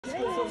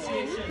Medical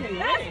Association.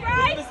 That's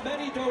right. With as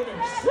many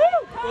donors.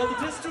 Well,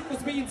 the district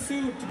was being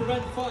sued to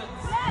prevent funds.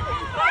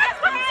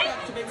 That's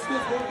right. To make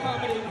schools more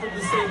accommodating for the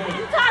disabled.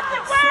 You talked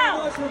it So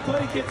well. much for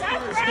putting kids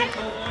first, Nick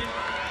Mulvine.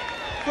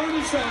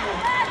 Furniture.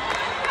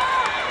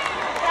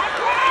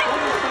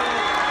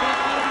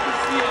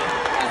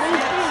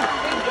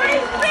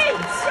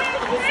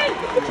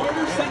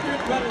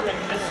 Charter-centered rhetoric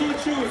as she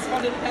chews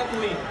funded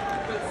heavily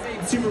by the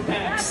same super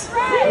PACs.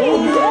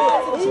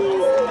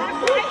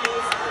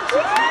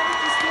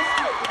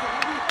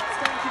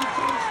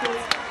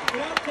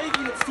 Without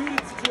taking its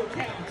students into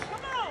account.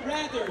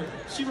 Rather,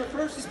 she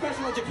refers to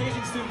special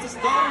education students as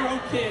not her own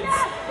kids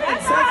and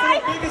says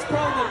that the biggest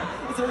problem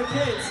is that her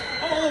kids,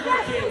 all of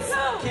her kids,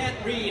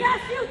 can't read.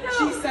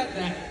 She said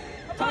that.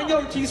 Tanya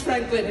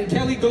Ortiz-Franklin and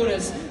Kelly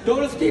Godes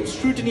don't escape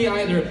scrutiny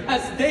either,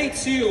 as they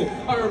too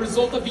are a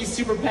result of these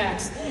super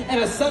PACs, and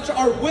as such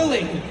are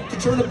willing to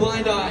turn a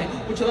blind eye,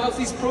 which allows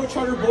these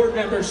pro-charter board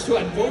members to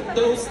outvote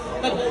those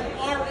that hold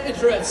our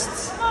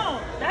interests.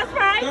 That's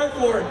right.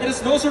 Therefore, it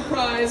is no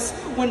surprise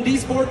when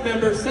these board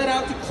members set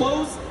out to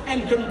close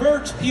and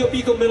convert Pio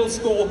Pico Middle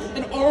School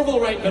and Orville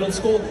Wright Middle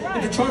School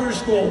into charter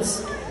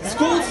schools.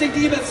 Schools they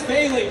deem as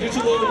failing due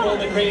to low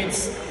enrollment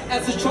rates,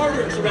 as the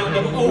charters around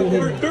them owe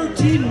over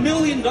 $13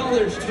 million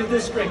to the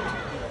district.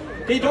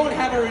 They don't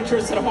have our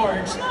interests at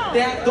heart. They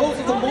have those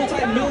of the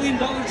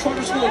multi-million-dollar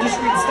charter school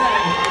industry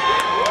instead.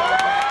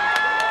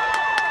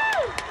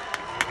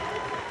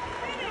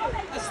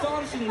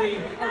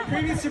 Astonishingly, our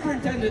previous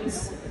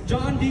superintendents,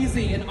 John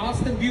Deasy and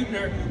Austin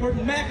Butner, were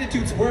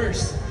magnitudes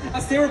worse,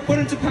 as they were put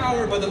into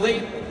power by the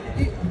late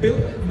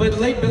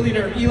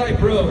billionaire Eli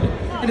Broad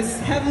and his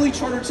heavily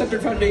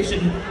charter-centered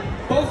foundation.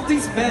 Both of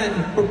these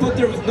men were put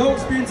there with no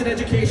experience in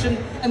education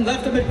and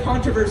left amid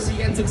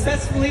controversy and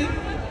successfully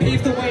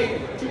paved the way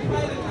to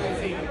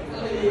privatizing.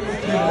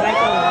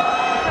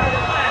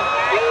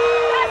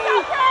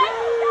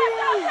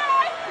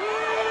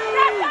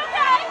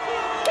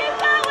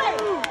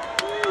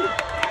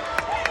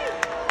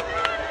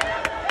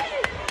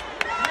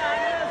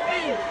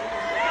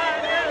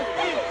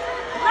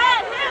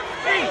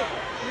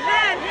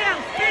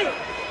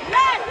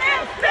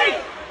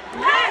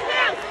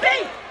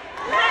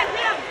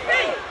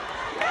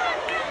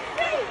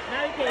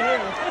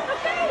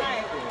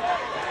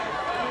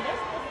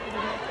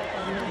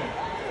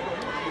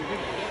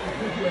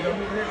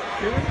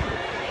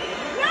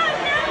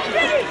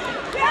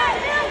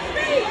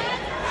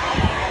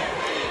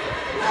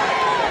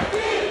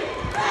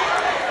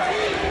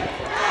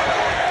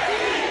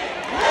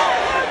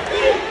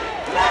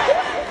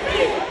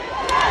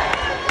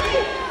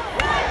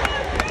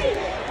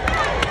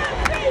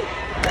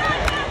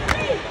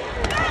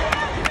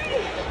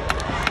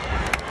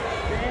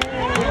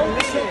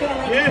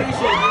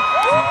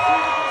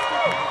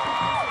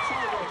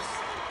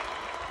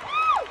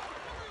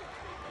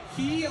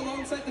 He,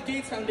 alongside the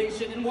Gates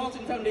Foundation and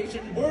Walton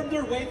Foundation, wormed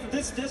their way through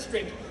this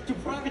district to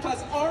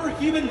privatize our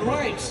human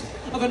rights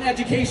of an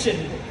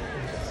education.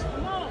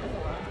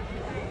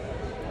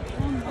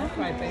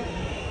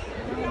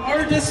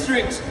 Our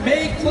district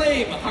may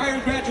claim higher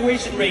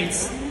graduation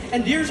rates,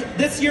 and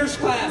this year's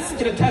class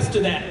can attest to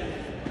that.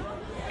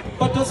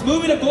 But does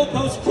moving a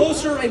goalpost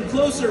closer and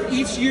closer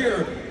each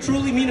year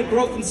truly mean a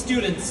growth in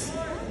students?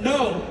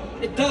 No,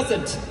 it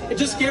doesn't. It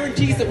just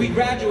guarantees that we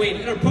graduate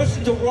and are pushed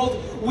into a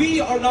world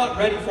we are not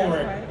ready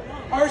for.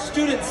 Our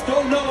students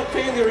don't know what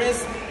failure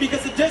is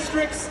because the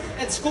districts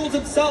and schools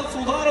themselves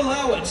will not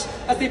allow it,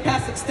 as they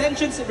pass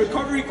extensions and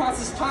recovery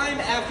classes time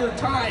after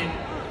time.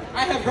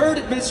 I have heard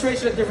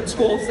administration at different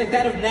schools, like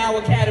that of Now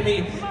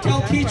Academy,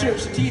 tell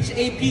teachers to teach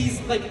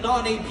APs like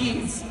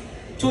non-APs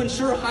to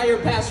ensure higher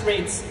pass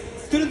rates.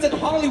 Students at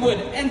Hollywood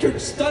entered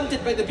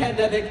stunted by the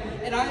pandemic,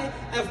 and I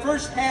have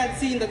firsthand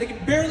seen that they can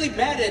barely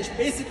manage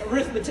basic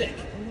arithmetic.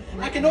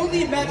 I can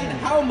only imagine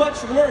how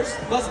much worse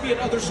it must be at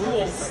other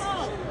schools.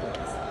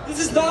 This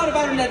is not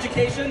about an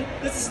education.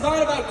 This is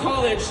not about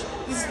college.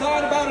 This is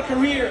not about a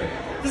career.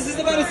 This is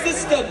about a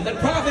system that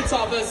profits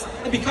off us,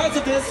 and because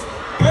of this,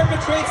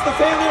 perpetrates the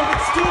failure of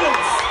its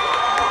students.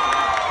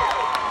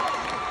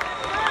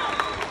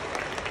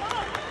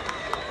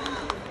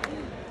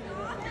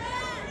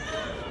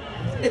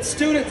 Its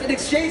students in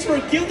exchange for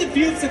a gilded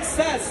view of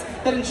success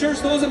that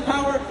ensures those in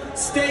power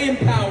stay in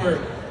power.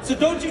 So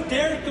don't you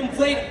dare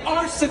conflate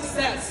our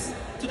success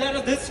to that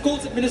of this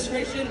school's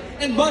administration,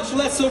 and much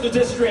less so the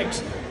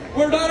district.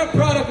 We're not a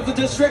product of the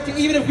district,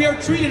 even if we are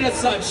treated as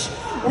such.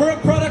 We're a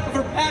product of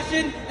our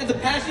passion and the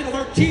passion of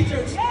our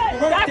teachers who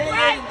work day in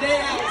and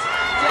day out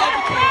to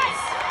educate us.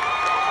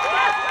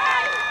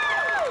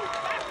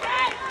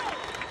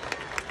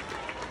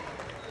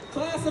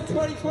 Class of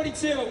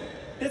 2022,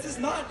 this is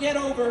not yet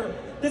over.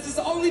 This is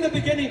only the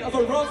beginning of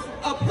a rough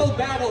uphill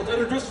battle that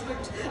our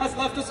district has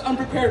left us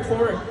unprepared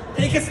for.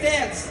 Take a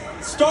stance,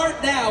 start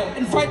now,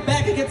 and fight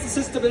back against the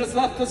system that has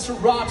left us to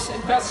rot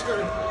and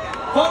fester.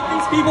 Vote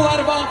these people out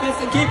of office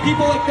and keep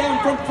people like them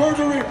from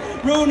further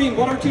ruining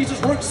what our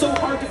teachers worked so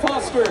hard to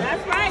foster.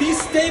 That's right.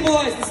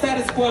 Destabilize the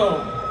status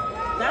quo.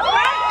 That's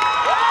right.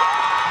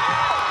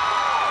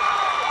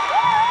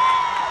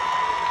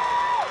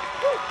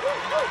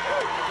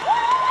 That's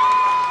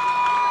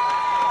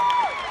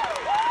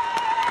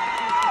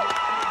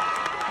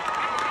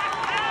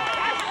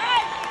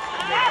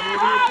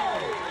right.